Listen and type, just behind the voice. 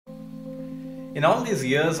In all these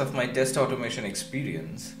years of my test automation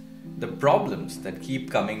experience, the problems that keep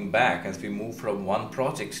coming back as we move from one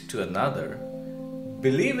project to another,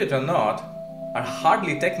 believe it or not, are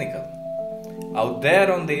hardly technical. Out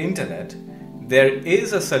there on the internet, there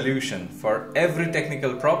is a solution for every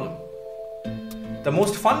technical problem. The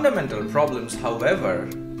most fundamental problems, however,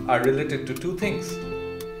 are related to two things: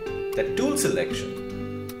 the tool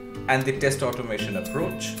selection and the test automation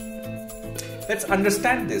approach. Let's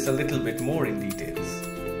understand this a little bit more in details.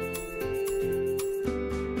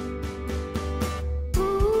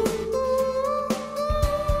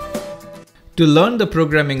 To learn the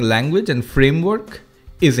programming language and framework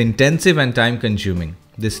is intensive and time consuming.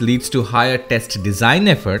 This leads to higher test design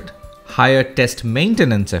effort, higher test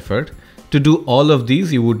maintenance effort. To do all of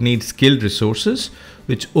these, you would need skilled resources,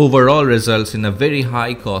 which overall results in a very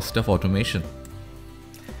high cost of automation.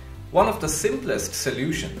 One of the simplest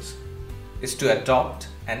solutions is to adopt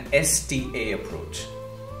an STA approach,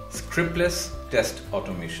 Scriptless Test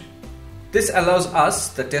Automation. This allows us,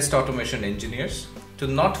 the test automation engineers, to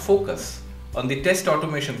not focus on the test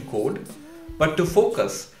automation code, but to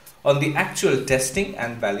focus on the actual testing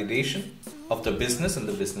and validation of the business and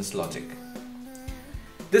the business logic.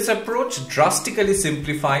 This approach drastically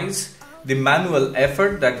simplifies the manual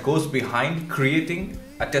effort that goes behind creating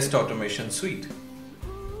a test automation suite.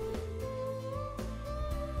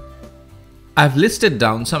 I've listed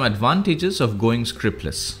down some advantages of going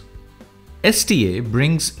scriptless. STA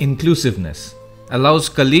brings inclusiveness, allows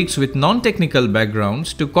colleagues with non-technical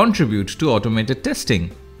backgrounds to contribute to automated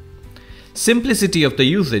testing. Simplicity of the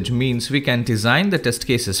usage means we can design the test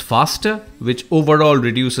cases faster, which overall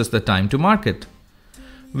reduces the time to market.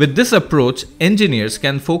 With this approach, engineers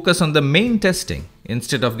can focus on the main testing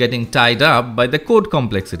instead of getting tied up by the code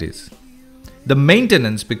complexities. The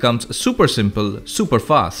maintenance becomes super simple, super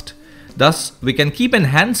fast. Thus, we can keep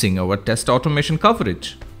enhancing our test automation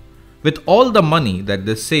coverage. With all the money that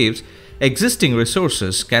this saves, existing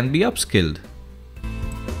resources can be upskilled.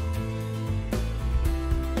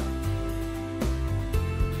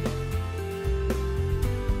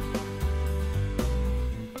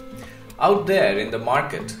 Out there in the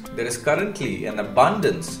market, there is currently an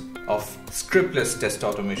abundance of scriptless test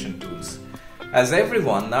automation tools. As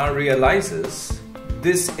everyone now realizes,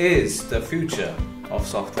 this is the future of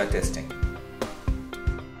software testing.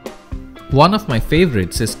 One of my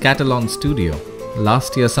favorites is Catalan Studio.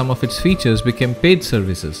 Last year, some of its features became paid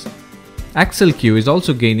services. AxleQ is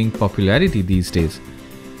also gaining popularity these days.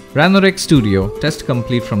 Ranorex Studio, Test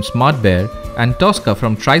Complete from SmartBear, and Tosca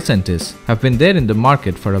from Tricentis have been there in the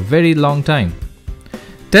market for a very long time.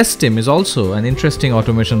 TestStim is also an interesting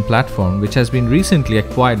automation platform which has been recently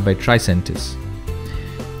acquired by Tricentis.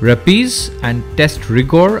 Rapise and Test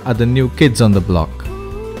Rigor are the new kids on the block.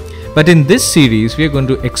 But in this series, we are going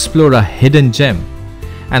to explore a hidden gem,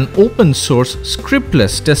 an open source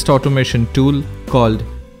scriptless test automation tool called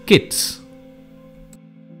Kits.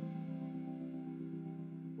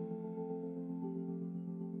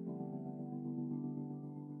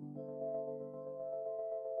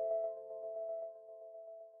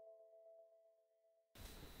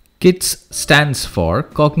 Kits stands for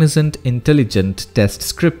Cognizant Intelligent Test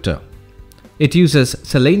Scripter. It uses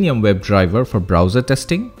Selenium WebDriver for browser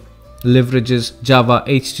testing, leverages Java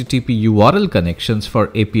HTTP URL connections for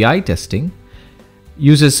API testing,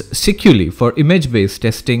 uses Seculi for image-based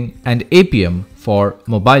testing, and APM for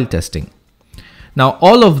mobile testing. Now,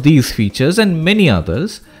 all of these features and many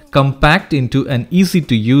others compact into an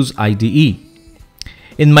easy-to-use IDE.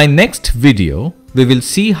 In my next video, we will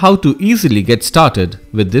see how to easily get started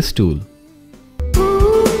with this tool.